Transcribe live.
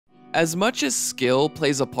As much as skill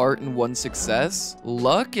plays a part in one's success,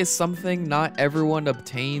 luck is something not everyone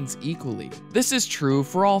obtains equally. This is true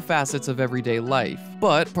for all facets of everyday life,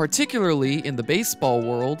 but particularly in the baseball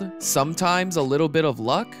world, sometimes a little bit of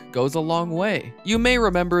luck goes a long way. You may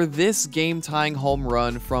remember this game-tying home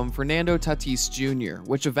run from Fernando Tatis Jr.,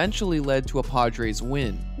 which eventually led to a Padres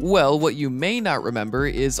win. Well, what you may not remember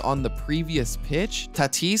is on the previous pitch,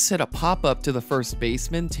 Tatis hit a pop-up to the first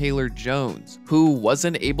baseman Taylor Jones, who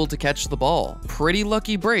wasn't able to catch the ball. Pretty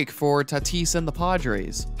lucky break for Tatis and the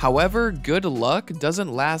Padres. However, good luck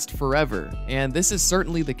doesn't last forever, and this is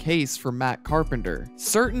certainly the case for Matt Carpenter.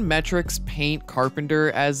 Certain metrics paint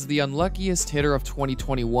Carpenter as the unluckiest hitter of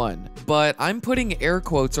 2021, but I'm putting air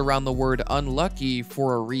quotes around the word unlucky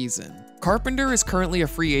for a reason. Carpenter is currently a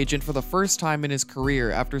free agent for the first time in his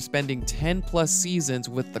career after spending 10+ seasons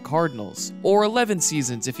with the Cardinals, or 11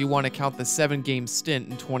 seasons if you want to count the 7-game stint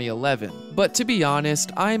in 2011. But to be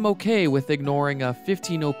honest, I'm okay with ignoring a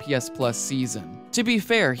 15 OPS plus season. To be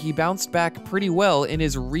fair, he bounced back pretty well in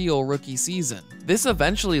his real rookie season. This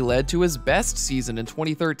eventually led to his best season in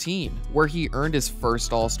 2013, where he earned his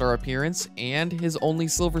first All-Star appearance and his only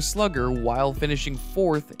Silver Slugger while finishing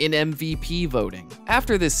 4th in MVP voting.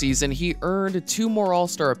 After this season, he earned 2 more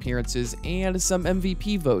All-Star appearances and some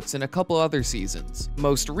MVP votes in a couple other seasons,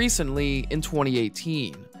 most recently in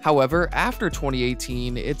 2018. However, after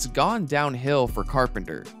 2018, it's gone downhill for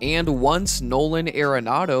Carpenter, and once Nolan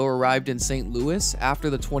Arenado arrived in St. Louis after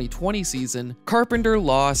the 2020 season, Carpenter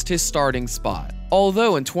lost his starting spot.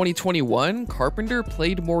 Although in 2021, Carpenter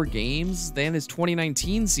played more games than his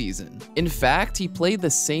 2019 season. In fact, he played the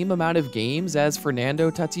same amount of games as Fernando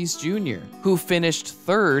Tatis Jr., who finished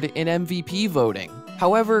 3rd in MVP voting.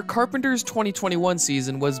 However, Carpenter's 2021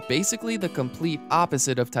 season was basically the complete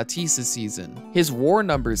opposite of Tatis' season. His WAR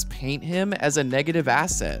numbers paint him as a negative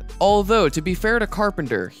asset. Although, to be fair to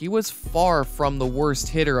Carpenter, he was far from the worst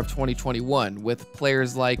hitter of 2021, with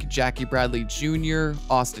players like Jackie Bradley Jr.,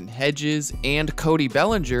 Austin Hedges, and Cody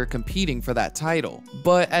Bellinger competing for that title.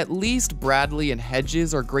 But at least Bradley and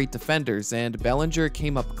Hedges are great defenders, and Bellinger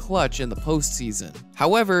came up clutch in the postseason.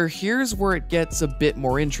 However, here's where it gets a bit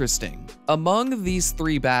more interesting. Among these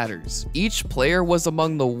 3 batters, each player was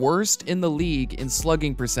among the worst in the league in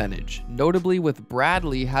slugging percentage, notably with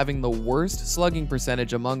Bradley having the worst slugging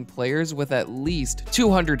percentage among players with at least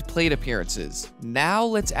 200 plate appearances. Now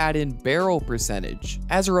let's add in barrel percentage.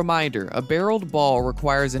 As a reminder, a barreled ball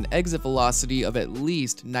requires an exit velocity of at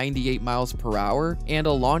least 98 miles per hour and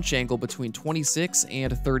a launch angle between 26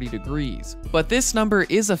 and 30 degrees. But this number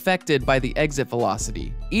is affected by the exit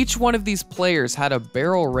velocity. Each one of these players had a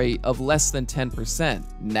barrel rate of less than 10%.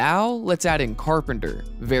 Now let's add in Carpenter.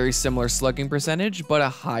 Very similar slugging percentage, but a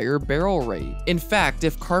higher barrel rate. In fact,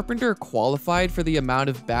 if Carpenter qualified for the amount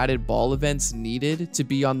of batted ball events needed to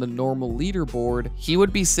be on the normal leaderboard, he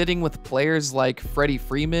would be sitting with players like Freddie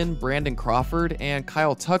Freeman, Brandon Crawford, and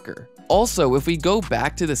Kyle Tucker. Also, if we go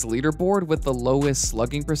back to this leaderboard with the lowest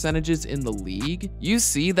slugging percentages in the league, you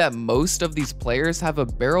see that most of these players have a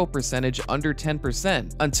barrel percentage under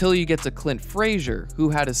 10%, until you get to Clint Frazier, who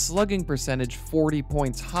had a slugging percentage 40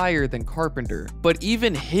 points higher than Carpenter. But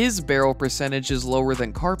even his barrel percentage is lower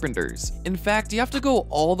than Carpenter's. In fact, you have to go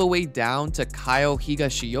all the way down to Kyle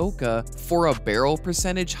Higashioka for a barrel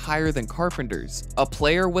percentage higher than Carpenter's, a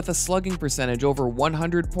player with a slugging percentage over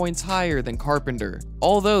 100 points higher than Carpenter.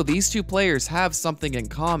 Although these two players have something in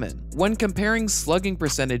common. When comparing slugging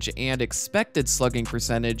percentage and expected slugging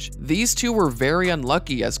percentage, these two were very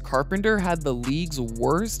unlucky as Carpenter had the league's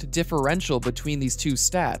worst differential between these two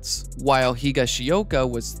stats, while Higashioka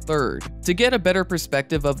was 3rd. To get a better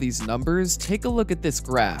perspective of these numbers, take a look at this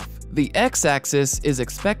graph. The x-axis is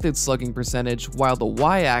expected slugging percentage, while the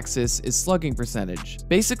y-axis is slugging percentage.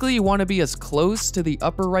 Basically, you want to be as close to the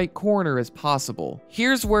upper right corner as possible.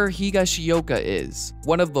 Here's where Higashioka is,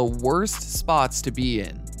 one of the worst spots to be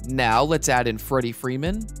in. Now let's add in Freddie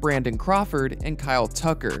Freeman, Brandon Crawford, and Kyle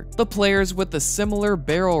Tucker, the players with the similar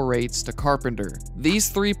barrel rates to Carpenter. These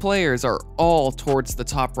 3 players are all towards the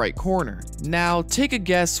top right corner. Now take a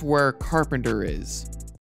guess where Carpenter is.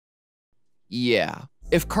 Yeah.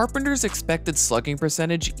 If Carpenter's expected slugging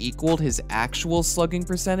percentage equaled his actual slugging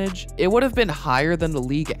percentage, it would have been higher than the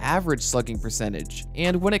league average slugging percentage.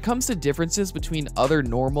 And when it comes to differences between other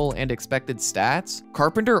normal and expected stats,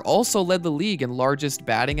 Carpenter also led the league in largest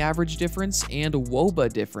batting average difference and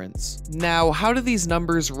WOBA difference. Now, how do these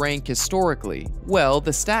numbers rank historically? Well,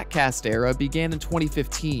 the StatCast era began in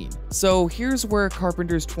 2015. So here's where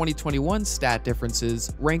Carpenter's 2021 stat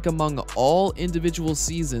differences rank among all individual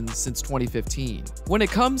seasons since 2015. When when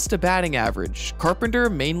it comes to batting average, Carpenter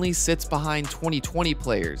mainly sits behind 2020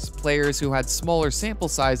 players who had smaller sample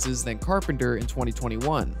sizes than Carpenter in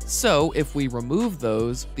 2021. So if we remove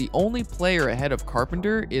those, the only player ahead of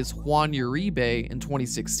Carpenter is Juan Uribe in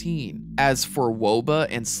 2016. As for WOBA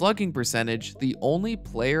and slugging percentage, the only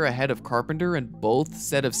player ahead of Carpenter in both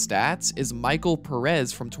set of stats is Michael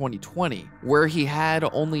Perez from 2020, where he had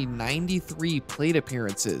only 93 plate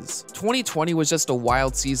appearances. 2020 was just a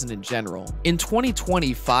wild season in general. In 2020,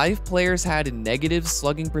 5 players had negative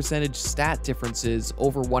slugging percentage stat differences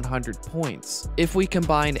over 100 points. If we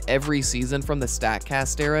combine every season from the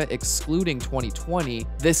StatCast era excluding 2020,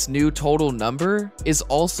 this new total number is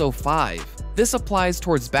also 5. This applies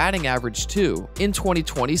towards batting average too. In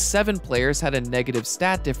 2020, 7 players had a negative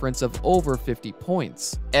stat difference of over 50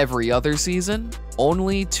 points. Every other season,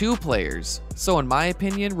 only 2 players. So in my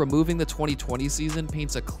opinion, removing the 2020 season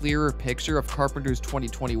paints a clearer picture of Carpenter's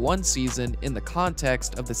 2021 season in the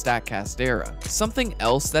context of the StatCast era. Something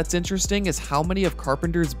else that's interesting is how many of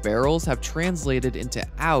Carpenter's barrels have translated into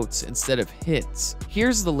outs instead of hits.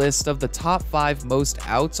 Here's the list of the top 5 most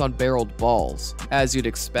outs on barreled balls. As you'd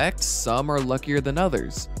expect, some are luckier than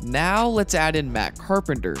others. Now let's add in Matt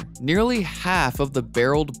Carpenter. Nearly half of the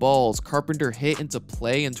barreled balls Carpenter hit into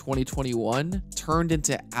play in 2021 turned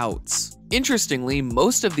into outs. Interestingly,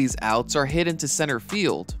 most of these outs are hit into center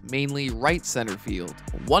field, mainly right center field.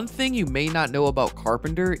 One thing you may not know about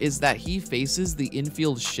Carpenter is that he faces the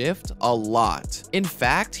infield shift a lot. In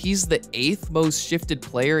fact, he's the 8th most shifted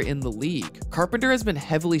player in the league. Carpenter has been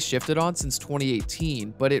heavily shifted on since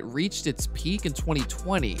 2018, but it reached its peak in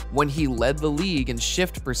 2020 when he led the league in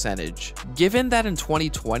shift percentage. Given that in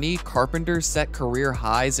 2020, Carpenter set career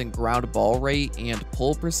highs in ground ball rate and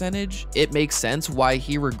pull percentage, it makes sense why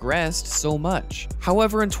he regressed so much.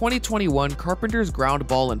 However, in 2021, Carpenter's ground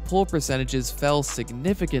ball and pull percentages fell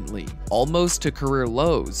significantly, almost to career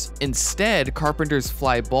lows. Instead, Carpenter's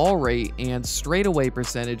fly ball rate and straightaway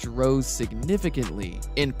percentage rose significantly.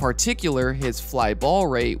 In particular, his fly ball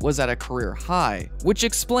rate was at a career high, which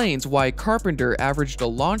explains why Carpenter averaged a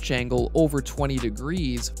launch angle over 20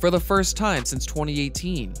 degrees for the first time since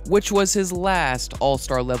 2018, which was his last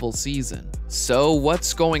All-Star level season. So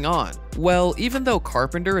what's going on? Well, even though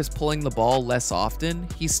Carpenter is pulling the ball less often,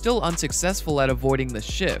 he's still unsuccessful at avoiding the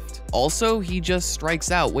shift. Also, he just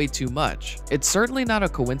strikes out way too much. It's certainly not a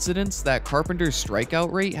coincidence that Carpenter's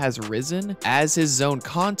strikeout rate has risen as his zone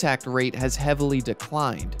contact rate has heavily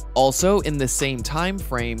declined. Also, in the same time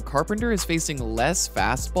frame, Carpenter is facing less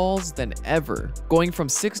fastballs than ever, going from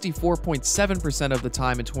 64.7% of the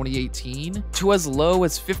time in 2018 to as low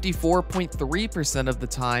as 54.3% of the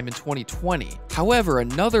time in 2020. However,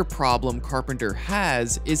 another problem Carpenter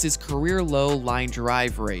has is his career low line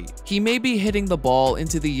drive rate. He may be hitting the ball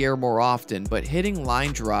into the air more often, but hitting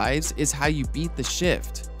line drives is how you beat the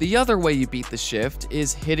shift. The other way you beat the shift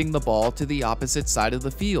is hitting the ball to the opposite side of the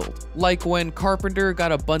field, like when Carpenter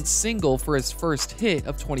got a bunt single for his first hit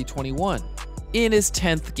of 2021. In his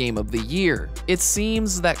 10th game of the year, it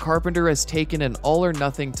seems that Carpenter has taken an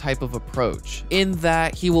all-or-nothing type of approach, in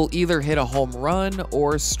that he will either hit a home run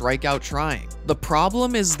or strike out trying. The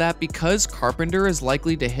problem is that because Carpenter is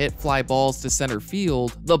likely to hit fly balls to center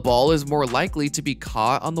field, the ball is more likely to be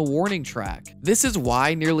caught on the warning track. This is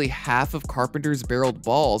why nearly half of Carpenter's barreled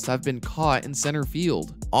balls have been caught in center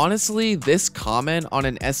field. Honestly, this comment on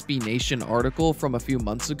an SB Nation article from a few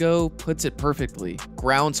months ago puts it perfectly.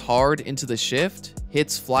 Grounds hard into the shift,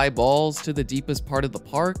 hits fly balls to the deepest part of the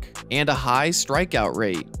park, and a high strikeout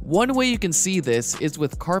rate. One way you can see this is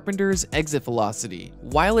with Carpenter's exit velocity.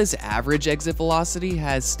 While his average exit velocity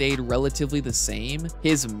has stayed relatively the same,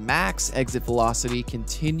 his max exit velocity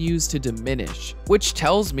continues to diminish, which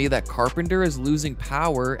tells me that Carpenter is losing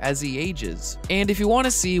power as he ages. And if you want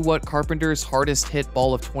to see what Carpenter's hardest hit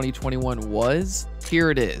ball of 2021 was,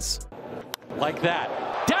 here it is. Like that.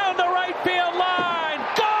 Down the right field line!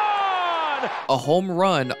 Gone! A home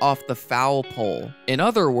run off the foul pole. In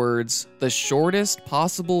other words, the shortest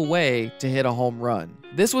possible way to hit a home run.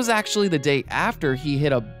 This was actually the day after he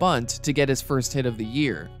hit a bunt to get his first hit of the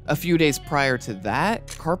year. A few days prior to that,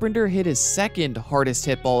 Carpenter hit his second hardest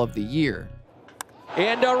hit ball of the year.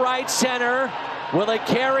 Into right center. Will it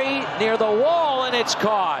carry near the wall, and it's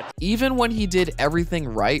caught? Even when he did everything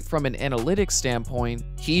right from an analytics standpoint,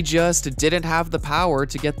 he just didn't have the power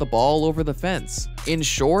to get the ball over the fence. In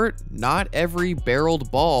short, not every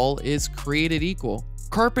barreled ball is created equal.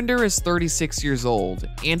 Carpenter is 36 years old,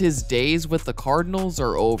 and his days with the Cardinals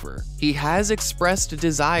are over. He has expressed a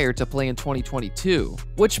desire to play in 2022,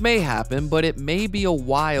 which may happen, but it may be a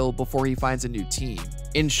while before he finds a new team.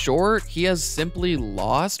 In short, he has simply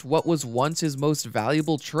lost what was once his most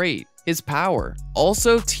valuable trait, his power.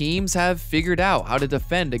 Also, teams have figured out how to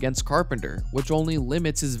defend against Carpenter, which only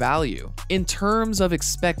limits his value. In terms of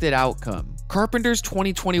expected outcome, Carpenter's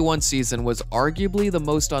 2021 season was arguably the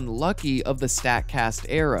most unlucky of the StatCast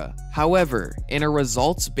era. However, in a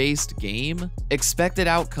results-based game, expected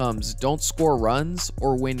outcomes don't score runs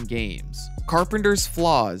or win games. Carpenter's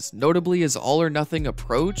flaws, notably his all-or-nothing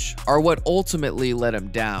approach, are what ultimately let him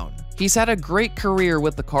down. He's had a great career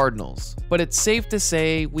with the Cardinals, but it's safe to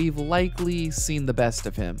say we've likely seen the best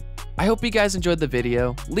of him. I hope you guys enjoyed the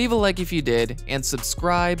video. Leave a like if you did, and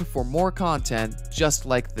subscribe for more content just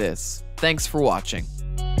like this. Thanks for watching.